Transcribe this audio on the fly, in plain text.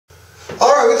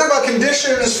Alright, we talk about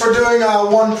conditions for doing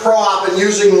one prop and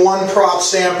using one prop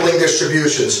sampling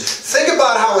distributions. Think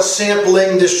about how a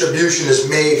sampling distribution is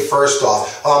made first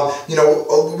off.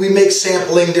 We make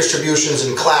sampling distributions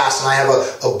in class, and I have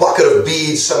a bucket of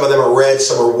beads. Some of them are red,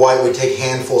 some are white. We take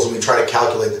handfuls and we try to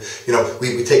calculate,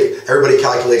 everybody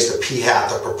calculates the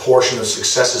p-hat, the proportion of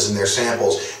successes in their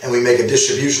samples, and we make a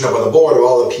distribution up on the board of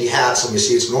all the p-hats, and we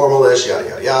see it's normalish, yada,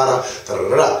 yada, yada, da, da,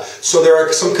 da, da. So there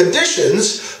are some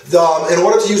conditions in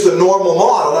order to use the normal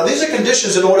model. Now these are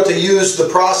conditions in order to use the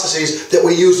processes that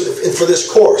we use for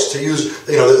this course, to use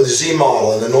the Z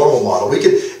model and the normal model. We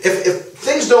can, if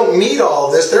things don't meet all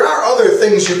of this, there are other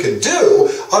things you can do,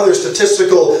 other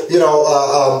statistical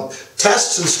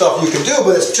tests and stuff you can do,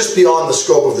 but it's just beyond the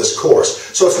scope of this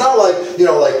course. So it's not like,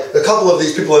 like a couple of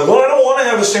these people are like, well, I don't want to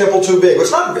have a sample too big.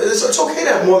 It's okay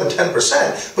to have more than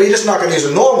 10%, but you're just not going to use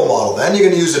a normal model then. You're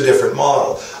going to use a different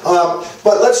model.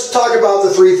 But let's talk about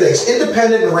the three things,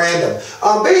 independent and random.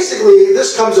 Basically,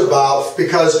 this comes about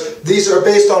because these are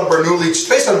based on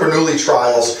Bernoulli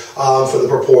trials for the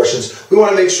proportions. We want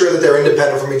to make sure that they're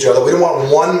independent from each other. We don't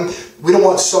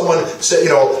want someone to say,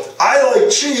 I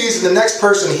like cheese, and the next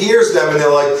person hears them and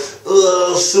they're like,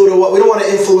 ugh, so do what? We don't want to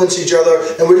influence each other,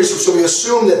 and we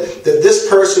assume that this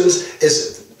person's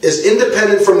is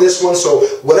independent from this one. So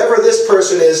whatever this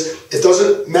person is, it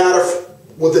doesn't matter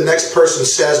what the next person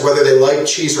says, whether they like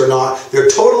cheese or not. They're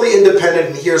totally independent,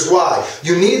 and here's why.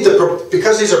 You need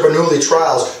because these are Bernoulli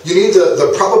trials, you need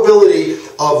the probability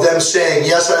of them saying,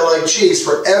 yes, I like cheese,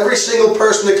 for every single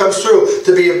person that comes through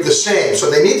to be the same.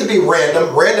 So they need to be random.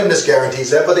 Randomness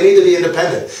guarantees that, but they need to be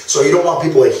independent. So you don't want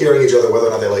people hearing each other whether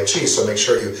or not they like cheese, so make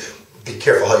sure you be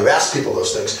careful how you ask people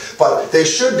those things. But they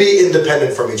should be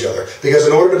independent from each other, because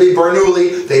in order to be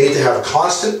Bernoulli, they need to have a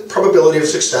constant probability of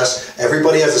success.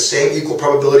 Everybody has the same equal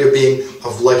probability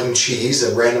of liking cheese,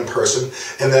 a random person,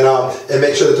 and then and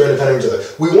make sure that they're independent of each other.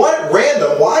 We want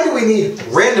random. Why do we need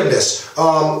randomness?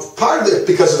 Part of it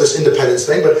because of this independence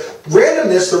thing, but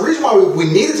randomness, the reason why we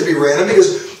need it to be random,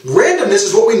 because randomness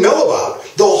is what we know about.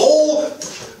 The whole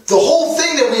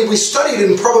thing that we studied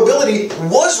in probability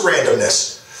was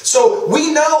randomness. So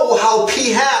we know how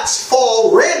p-hats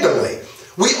fall randomly.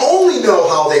 We only know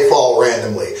how they fall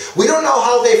randomly. We don't know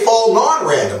how they fall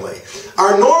non-randomly.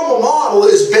 Our normal model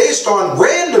is based on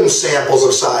random samples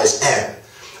of size n.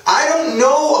 I don't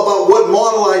know about what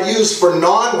model I'd use for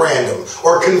non-random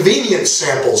or convenience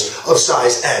samples of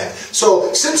size n.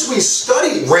 So since we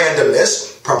study randomness,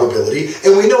 probability,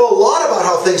 and we know a lot about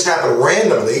how things happen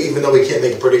randomly, even though we can't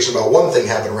make a prediction about one thing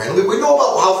happening randomly, we know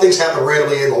about how things happen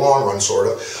randomly in the long run, sort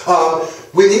of.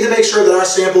 We need to make sure that our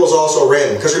sample is also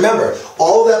random. Because remember,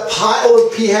 all of that pile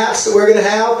of p-hats that we're going to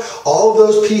have, all of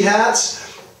those p-hats,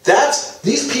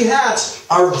 these p-hats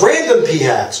are random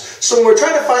p-hats. So when we're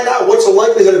trying to find out what's the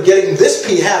likelihood of getting this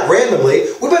p-hat randomly,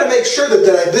 we better make sure that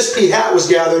this p-hat was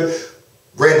gathered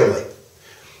randomly.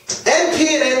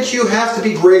 NP and NQ have to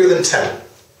be greater than 10.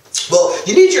 Well,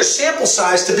 you need your sample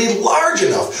size to be large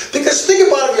enough. Because think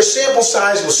about if your sample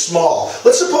size was small.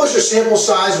 Let's suppose your sample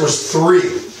size was 3.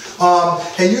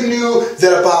 And you knew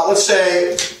that about, let's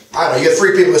say, I don't know, you get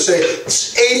 3 people that say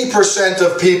 80%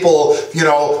 of people,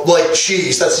 like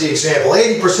cheese. That's the example.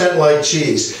 80% like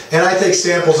cheese. And I take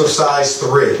samples of size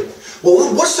 3.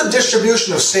 Well, what's the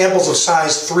distribution of samples of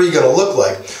size 3 going to look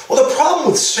like? Well, the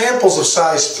problem with samples of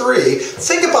size 3,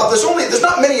 think about, there's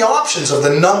not many options of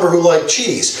the number who like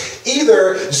cheese.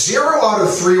 Either 0 out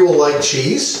of 3 will like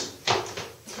cheese,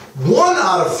 1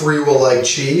 out of 3 will like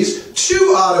cheese,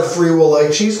 2 out of 3 will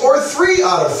like cheese, or 3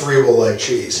 out of 3 will like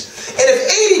cheese. And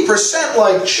if 80%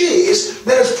 like cheese,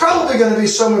 then it's probably going to be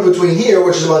somewhere between here,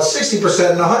 which is about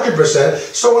 60% and 100%.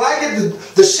 So when I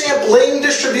get the sampling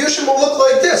distribution will look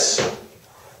like this.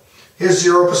 Here's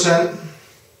 0%.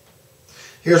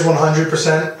 Here's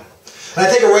 100%. And I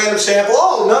take a random sample.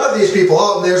 Oh, none of these people.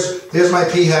 Oh, there's my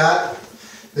p-hat.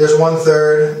 There's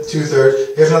 1/3,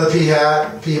 2/3. Here's another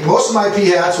p-hat. Most of my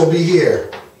p-hats will be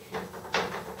here.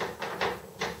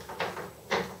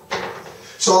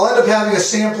 So I'll end up having a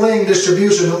sampling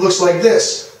distribution that looks like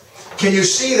this. Can you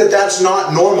see that that's not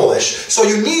normalish? So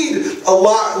you need a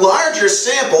larger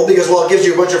sample because, well, it gives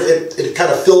you a bunch of, it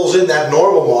kind of fills in that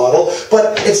normal model,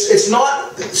 but it's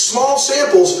not, small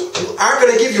samples aren't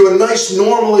going to give you a nice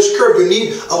normalish curve. You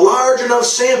need a large enough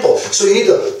sample. So you need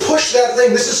to push that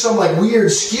thing. This is some like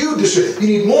weird skew distribution.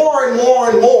 You need more and more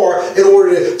and more in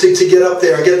order to get up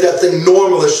there and get that thing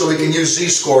normalish so we can use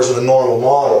z-scores in the normal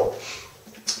model.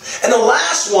 And the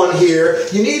last one here,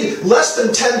 you need less than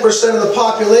 10% of the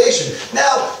population.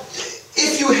 Now,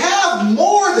 if you have have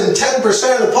more than 10%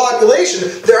 of the population,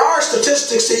 there are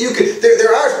statistics that you can,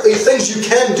 there are things you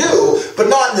can do, but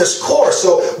not in this course.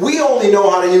 So we only know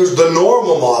how to use the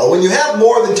normal model. When you have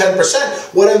more than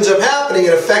 10%, what ends up happening,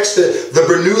 it affects the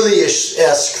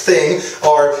Bernoulli-esque thing,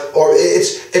 or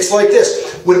it's like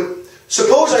this.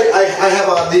 Suppose I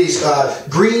have these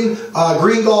green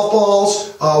golf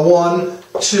balls, 1,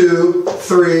 2,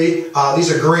 3,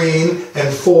 these are green,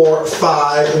 and 4,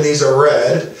 5, and these are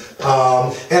red.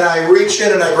 And I reach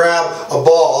in and I grab a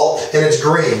ball, and it's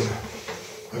green.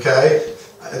 Okay?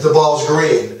 The ball's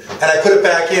green. And I put it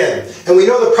back in. And we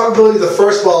know the probability of the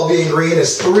first ball being green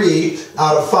is 3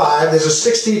 out of 5. There's a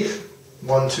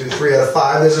 1, 2, 3 out of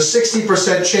 5. There's a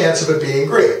 60% chance of it being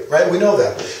green, right? We know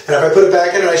that. And if I put it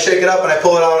back in and I shake it up and I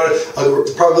pull it out,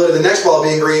 the probability of the next ball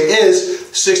being green is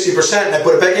 60%, and I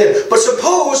put it back in. But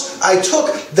suppose I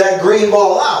took that green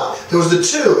ball out. There was the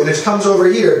 2, and it comes over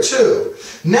here, 2.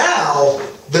 Now,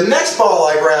 the next ball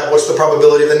I grab, what's the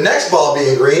probability of the next ball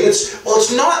being green? It's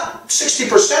not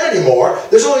 60% anymore.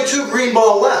 There's only 2 green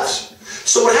balls left.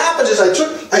 So what happens is I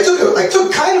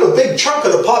took kind of a big chunk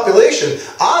of the population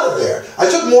out of there. I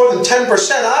took more than 10%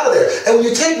 out of there. And when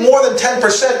you take more than 10%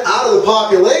 out of the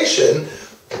population,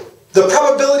 the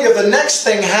probability of the next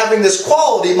thing having this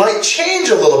quality might change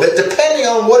a little bit depending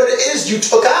on what it is you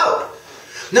took out.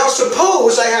 Now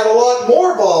suppose I had a lot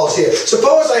more balls here.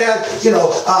 Suppose I had,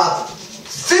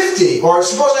 50, or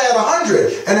suppose I had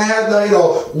 100, and I had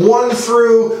 1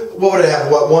 through, what would I have,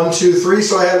 1, 2, 3,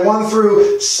 so I had 1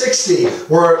 through 60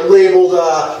 were labeled,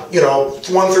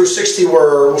 1 through 60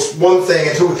 were one thing,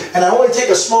 and I only take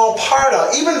a small part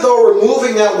out, even though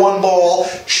removing that one ball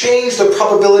changed the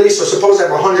probability. So suppose I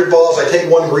have 100 balls, I take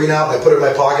 1 green out and I put it in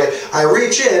my pocket, I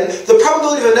reach in, the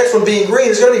probability of the next one being green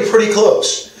is going to be pretty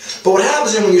close. But what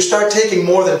happens is when you start taking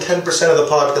more than 10% of the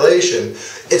population,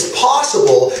 it's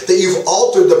possible that you've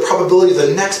altered the probability of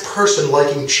the next person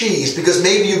liking cheese, because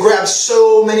maybe you grab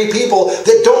so many people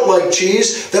that don't like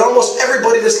cheese that almost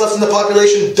everybody that's left in the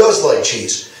population does like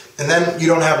cheese. And then you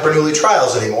don't have Bernoulli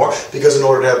trials anymore, because in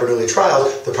order to have Bernoulli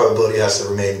trials, the probability has to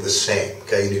remain the same.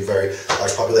 Okay, you need a very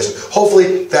large population.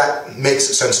 Hopefully that makes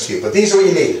sense to you. But these are what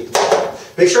you need.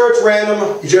 Make sure it's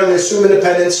random. You generally assume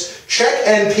independence. Check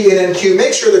NP and NQ.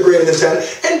 Make sure they're greater than 10.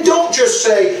 And don't just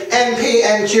say NP,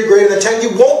 NQ greater than 10.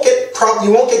 You won't get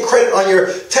credit on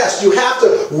your test. You have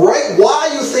to write why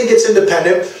you think it's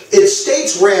independent. It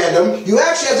states random. You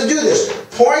actually have to do this.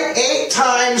 0.8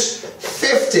 times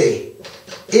 50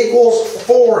 equals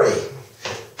 40.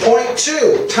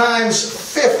 0.2 times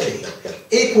 50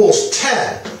 equals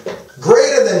 10.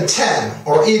 Greater than 10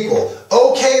 or equal.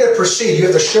 Okay to proceed. You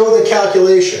have to show the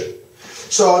calculation.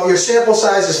 So if your sample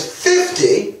size is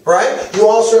 50, right, you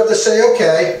also have to say,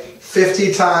 okay,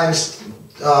 50 times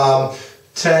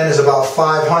 10 is about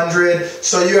 500.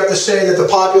 So you have to say that the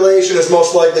population is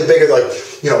most likely bigger,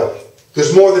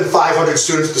 there's more than 500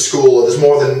 students at the school, or there's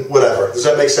more than whatever. Does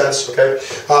that make sense? Okay.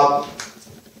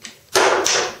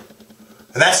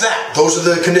 And that's that. Those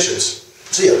are the conditions.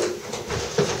 See ya.